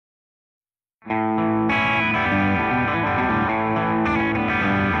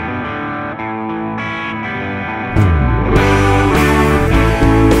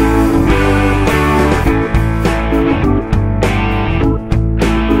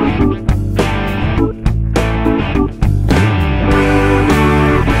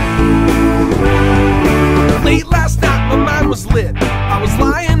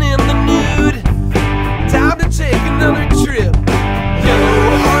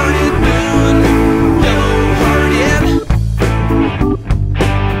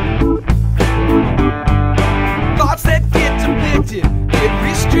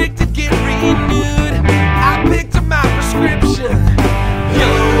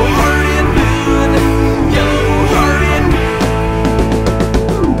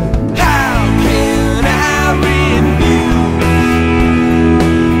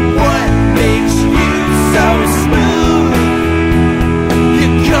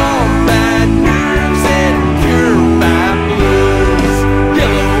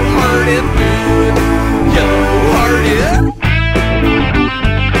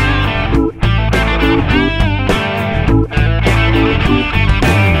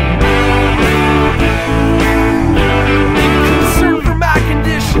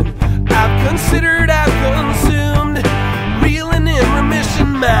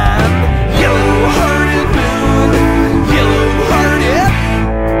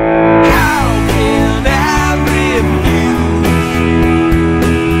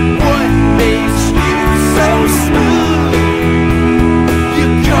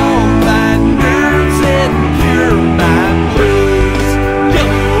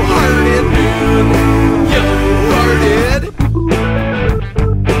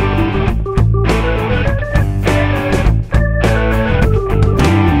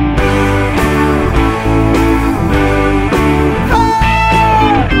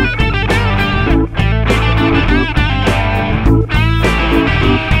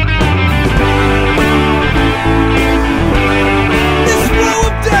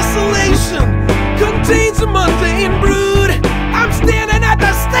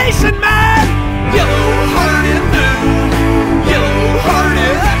station, man. Yellow-hearted moon,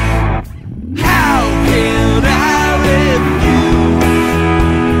 yellow-hearted. How can I refuse?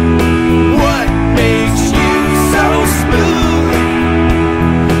 What makes you so smooth?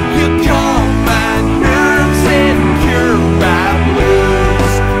 You calm my nerves and cure my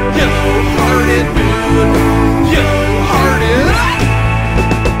blues. Yellow-hearted moon, yellow-hearted.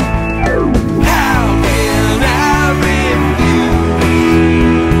 How can I refuse?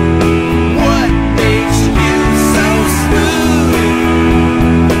 What makes you so smooth?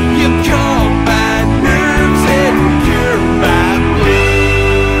 You calm my nerves and cure my blues.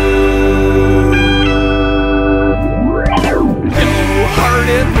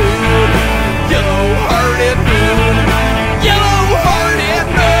 Yellow-hearted moon, yellow-hearted moon, yellow-hearted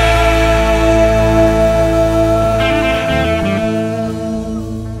moon.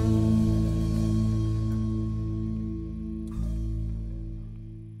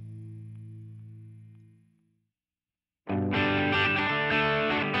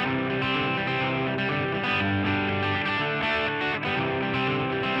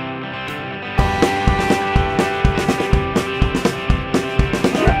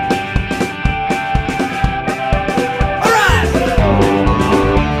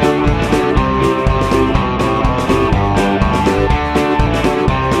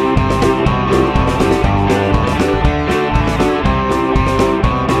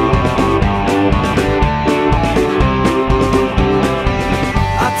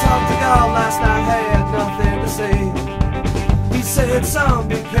 I talked to God last night, had nothing to say. He said, son,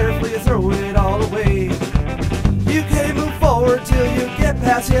 be careful, you throw it all away. You can't move forward till you get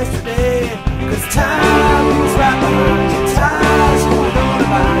past yesterday. 'Cause time is right behind your ties. You're gonna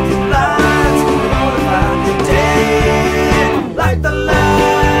find your lines. You're gonna find your day. Like the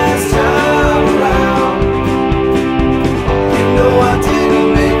last time around. You know I didn't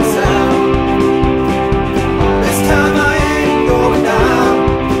make a sound. This time I ain't going down.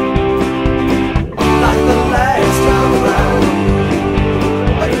 Like the last time around.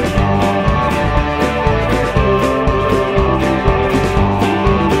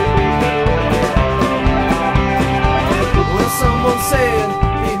 When someone said,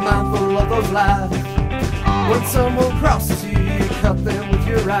 be mindful of those lies. When someone crosses you, you cut them with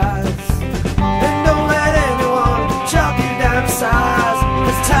your eyes. And don't let anyone chop you down to size.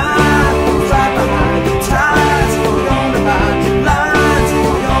 'Cause time is right behind your ties. You're gonna find your lines.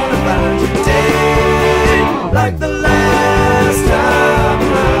 You're gonna find your day. Like the last time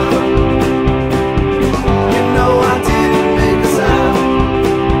around. You know I didn't make a sound.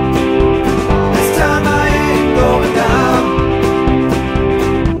 This time I ain't going down.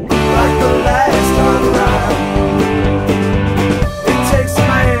 Like the last time around. It takes a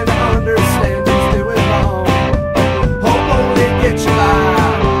man to understand who's doing wrong. Hope only gets you by.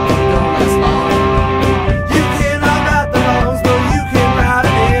 Don't last long. You cannot write the wrongs, though you can write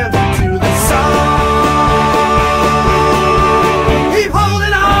it into the song. Keep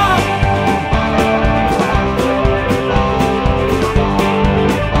holding on.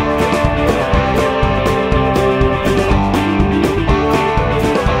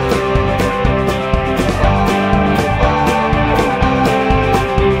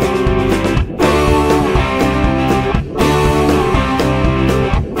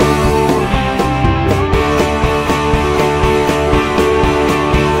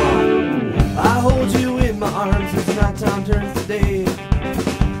 I hold you in my arms as nighttime turns to day.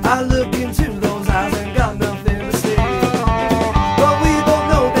 I look into those eyes and got nothing to say. But we both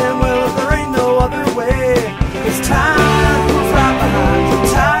know damn well that there ain't no other way. 'Cause time is right behind your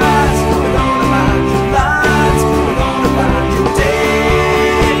ties. We're gonna find your lines. We're gonna find your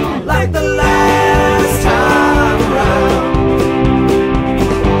day. Like the last time around.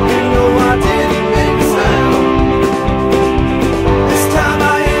 You know I didn't make a sound. This time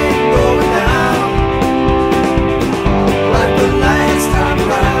I ain't going down. Like the last time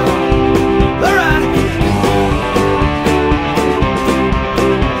around. Alright.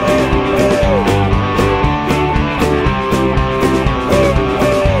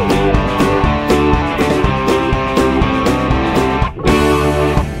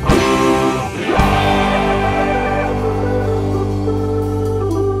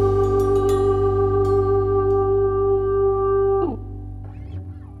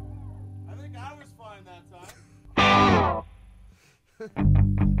 I think I was fine that time.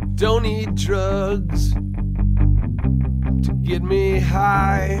 Don't need drugs to get me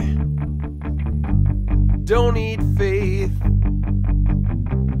high. Don't need faith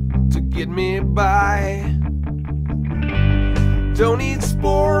to get me by. Don't need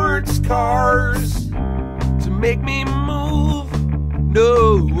sports cars to make me move.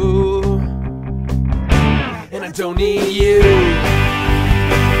 No, don't need you.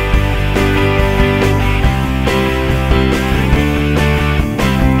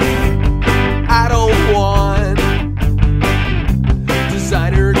 I don't want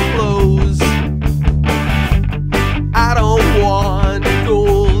designer clothes. I don't want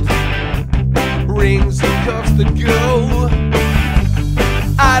gold rings and cuffs that go.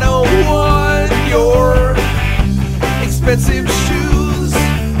 I don't want your expensive shoes,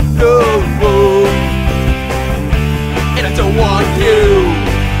 no. And I don't want you.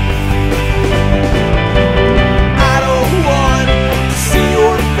 I don't want to see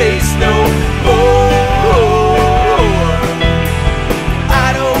your face no more.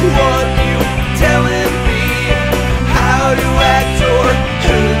 I don't want you telling me how to act or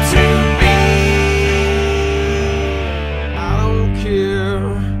who to be. I don't care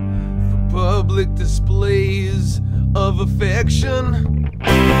for public displays of affection.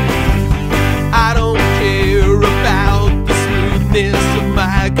 I don't care about the smoothness of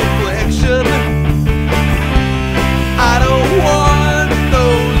my complexion. I don't want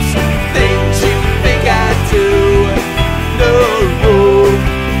those things you think I do. No, no,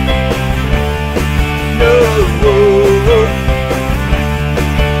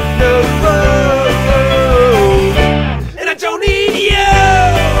 and I don't need you.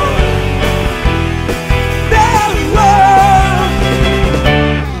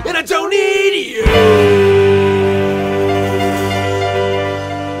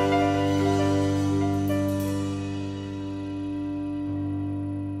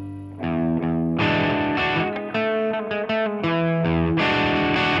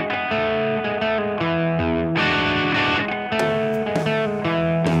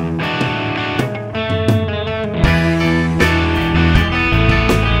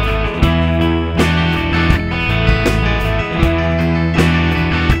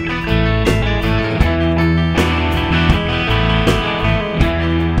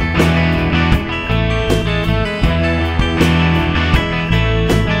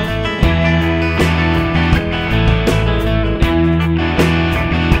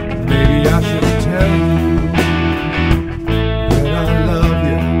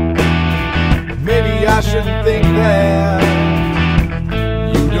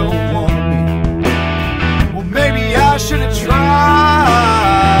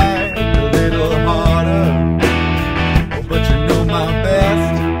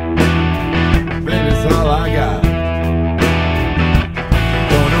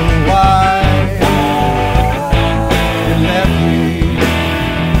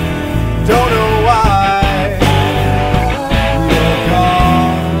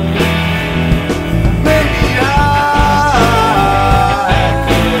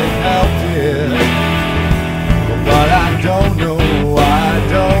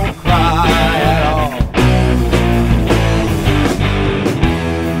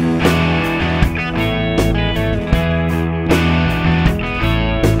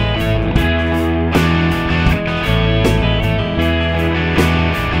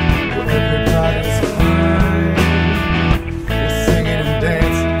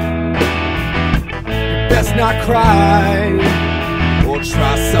 Not cry or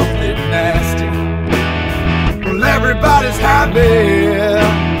try something nasty. Well, everybody's happy.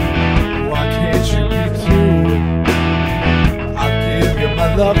 Why can't you be too? I'll give you my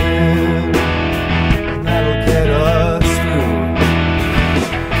loving. That'll get us through.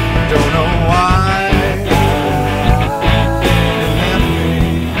 Don't know why you left me.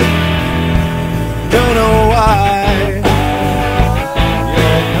 Don't know why.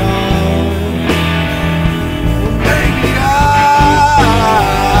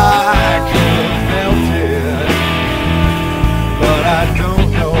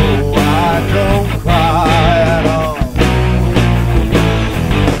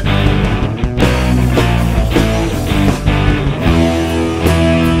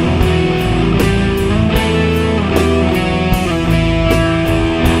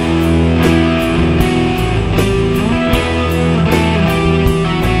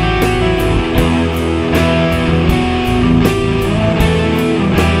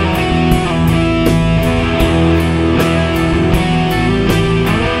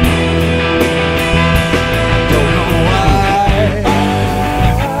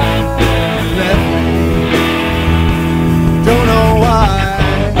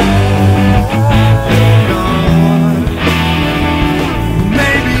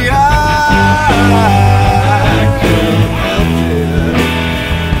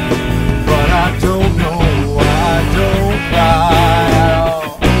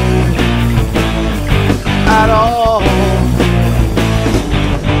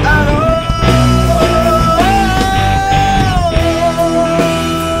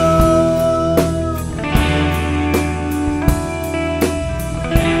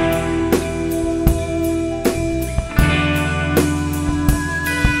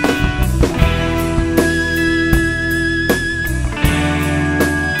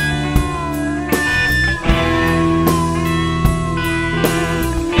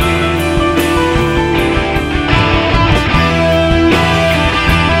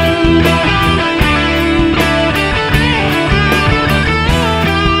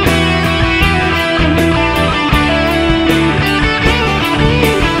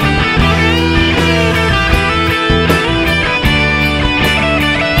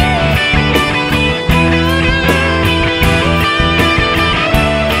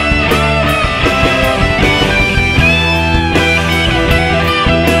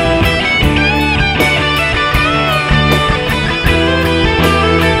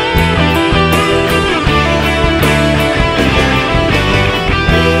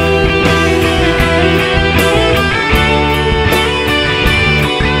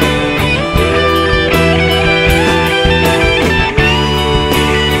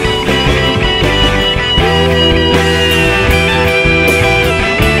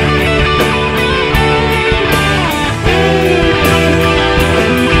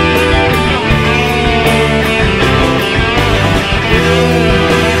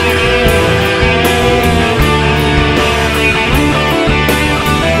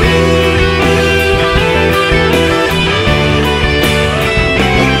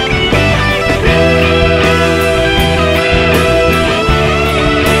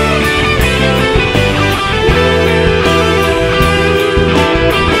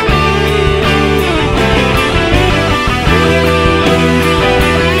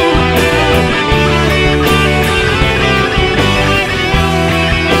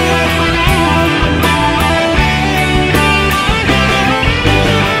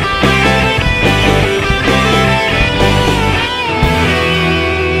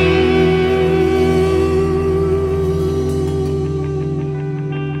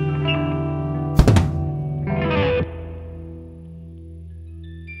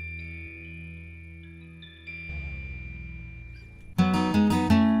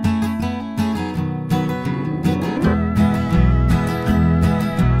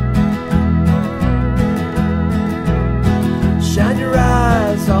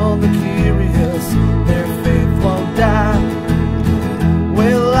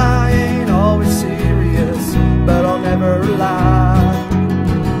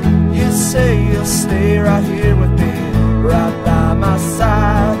 you'll stay right here with me, right by my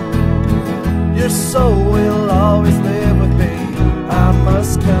side. Your soul will always live with me, I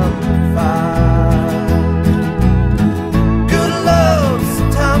must confide. Good love,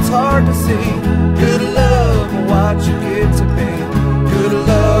 sometimes hard to see. Good love, what you give to me. Good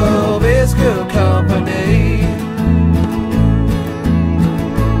love is good company.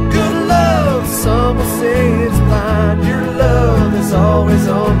 Good love, some will say it's blind. Your love is always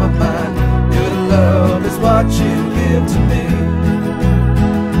on my mind. Good love is what you give to me.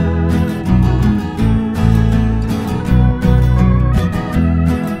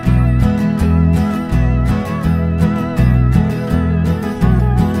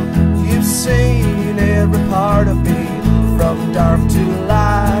 You've seen every part of me, from dark to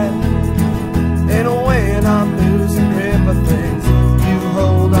light. And when I'm losing grip of things, you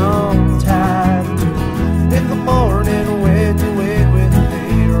hold on tight. In the morning when you wait with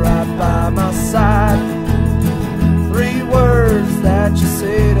me, right by my side. 3 words that you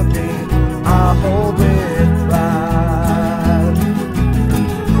say to me, I hold with pride.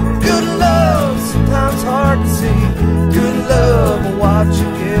 Good love, sometimes hard to see. Good love, what you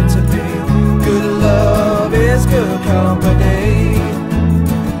give to me. Good love is good company.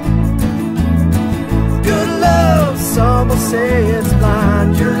 Good love, some will say it's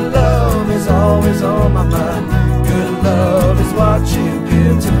blind. Your love is always on my mind. Good love is what you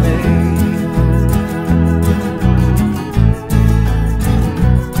give to me.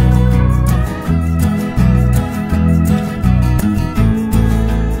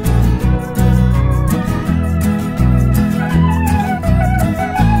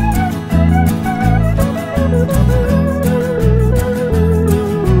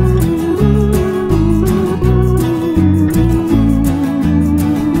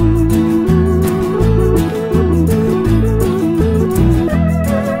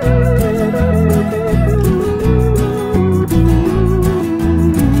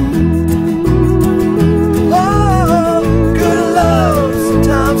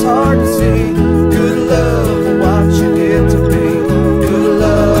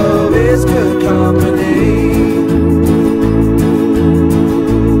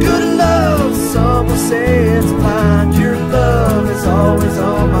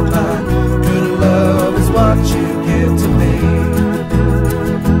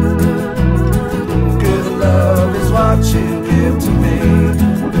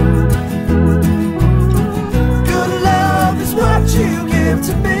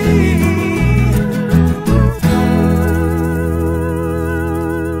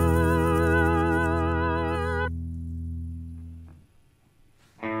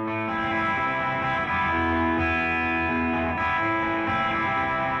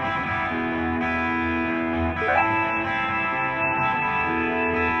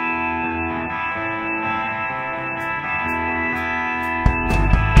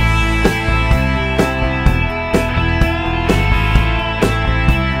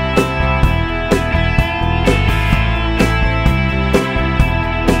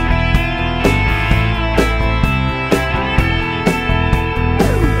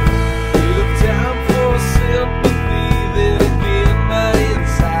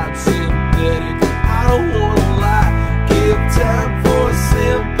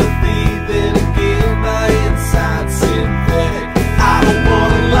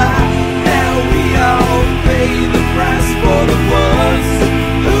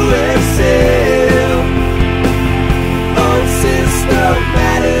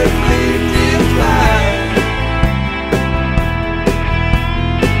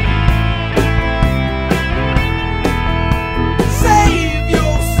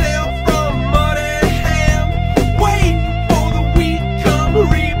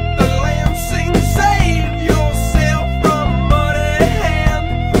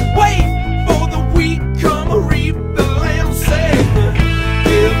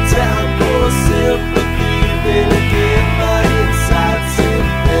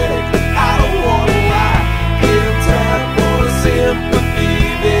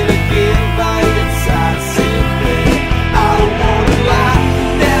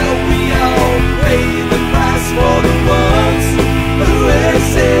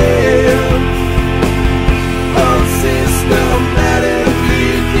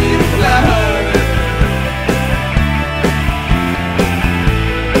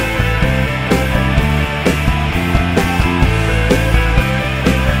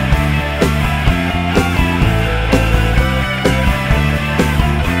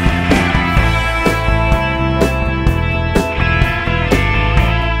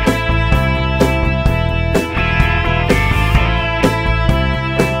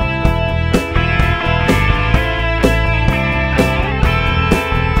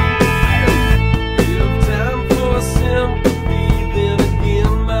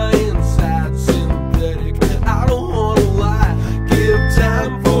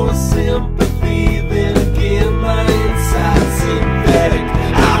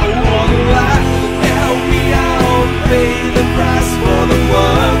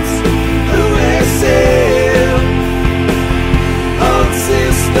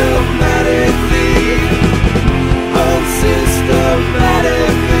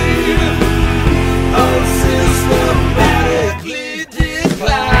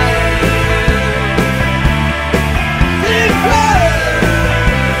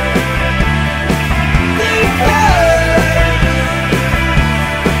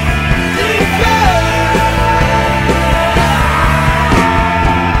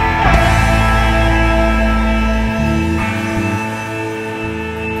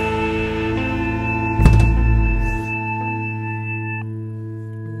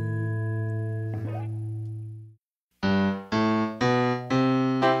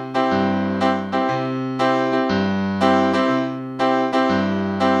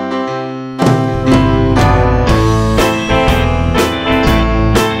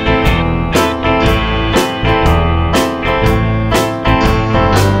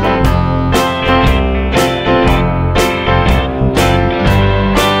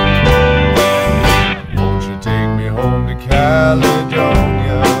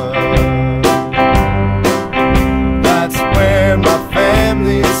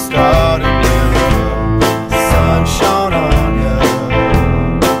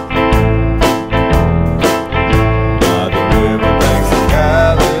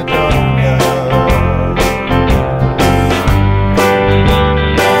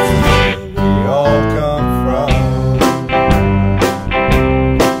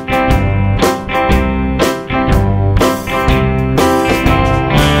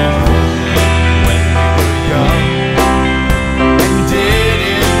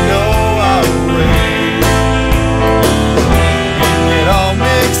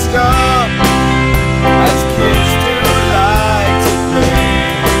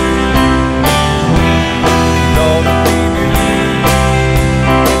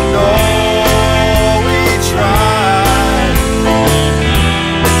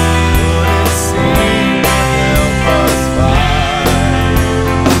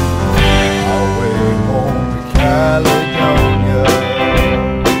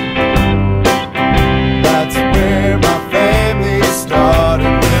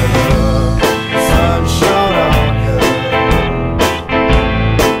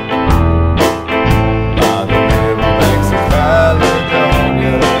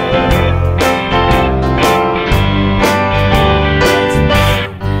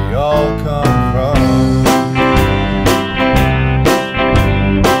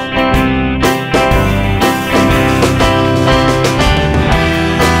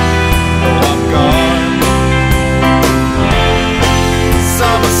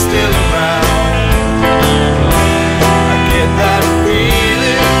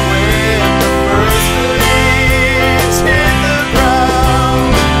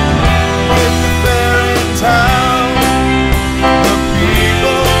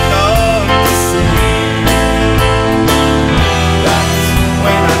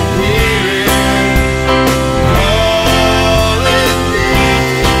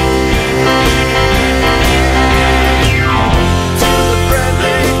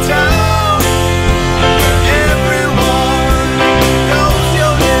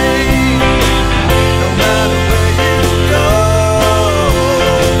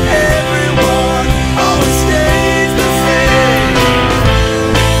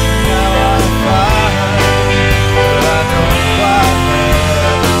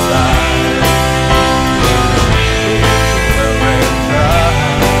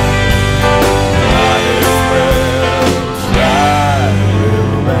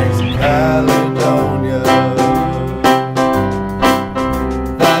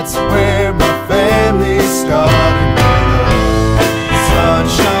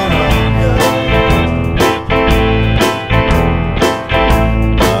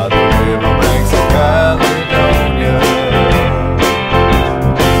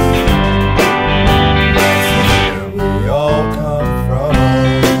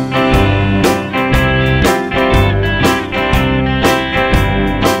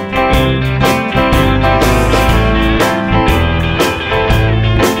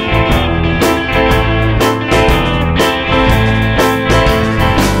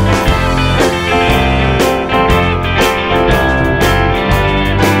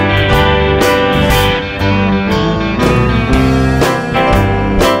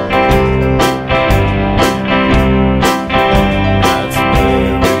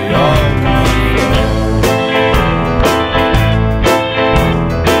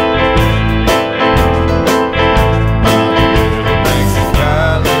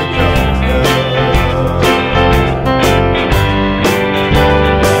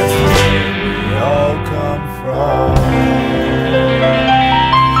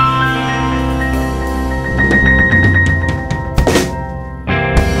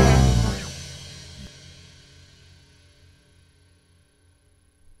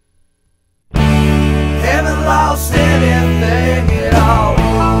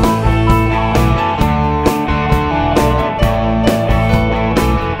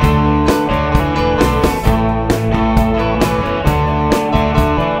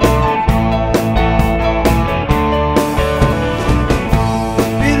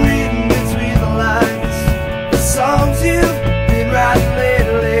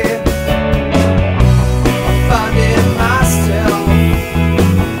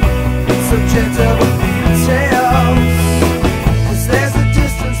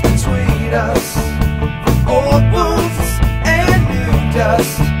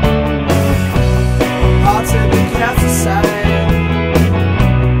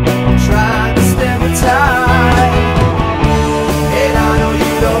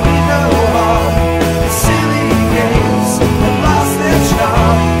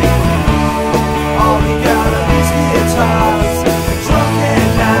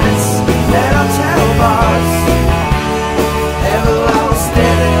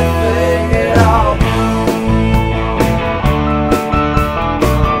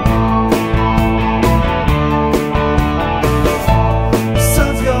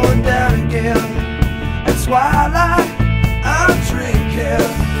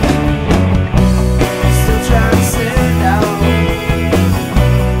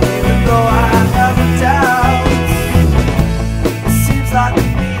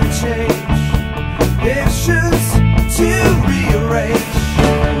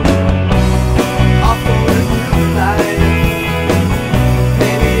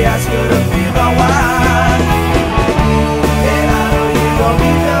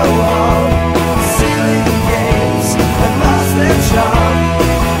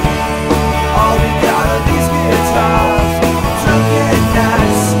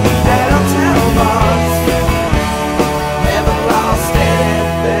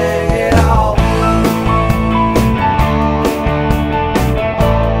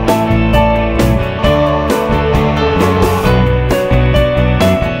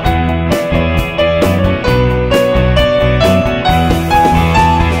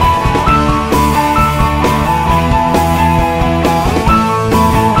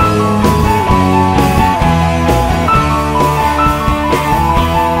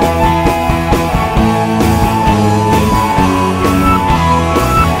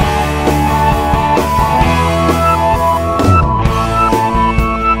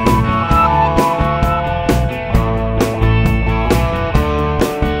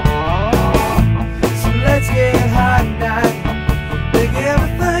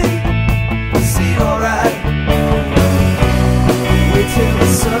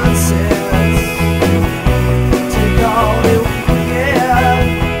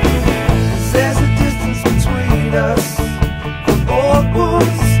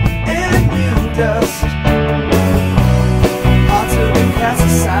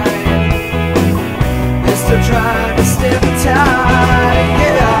 trying to stem the tide.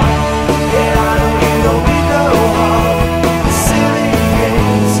 Yeah, yeah, I know you don't mean no harm. The silly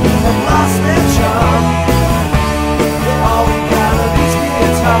games have lost their charm. Yeah, all we got are these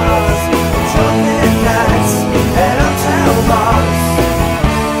guitars, drunken nights and uptown bars.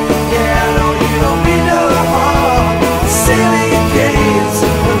 Yeah, I know you don't mean no harm. The silly games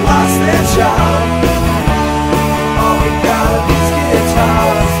have lost their charm. All we got are these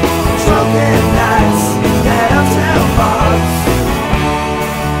guitars, drunken nights and uptown bars.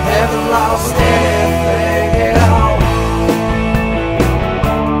 Haven't lost anything at all.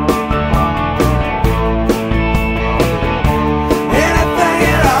 Anything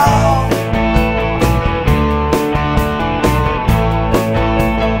at all.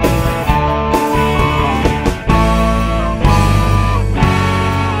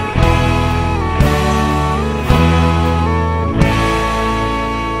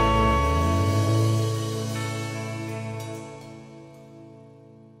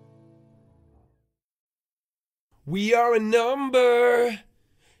 We are a number,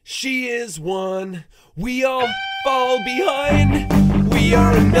 she is one. We all fall behind. We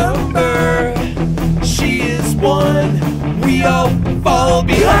are a number, she is one. We all fall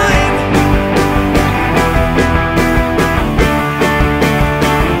behind.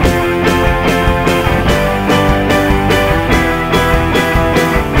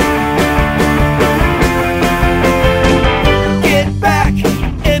 Get back,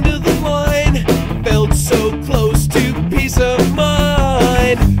 end of the line. Felt so close to peace of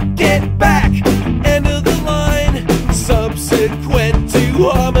mind. Get back, end of the line. Subsequent to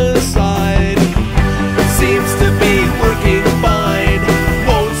homicide. Seems to be working fine.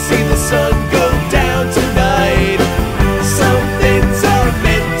 Won't see the sun go down tonight. Some things are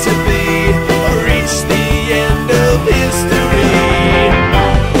meant to be. Reach the end of history.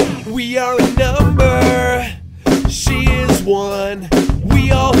 We are a number, she is one.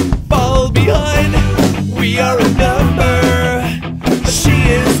 We all fall behind. We are a number, she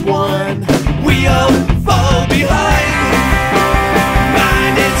is one. We all fall behind.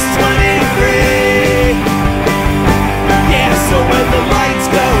 Mine is 23. Yeah, so when the lights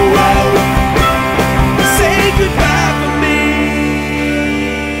go out, say goodbye for me.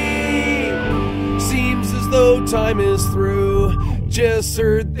 Seems as though time is through. Just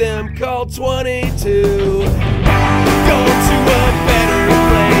heard them call 22. Go to a better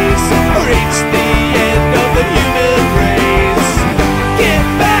place. Reach the end of the human race. Get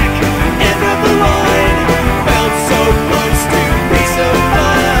back, end of the line. Felt so close to peace of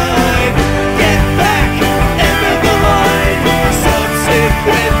mind. Get back, end of the line.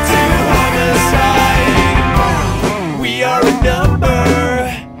 Subsequent to homicide. We are a number,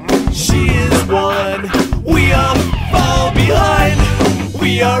 she is one. We all fall behind.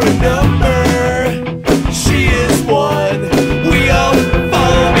 We are a number,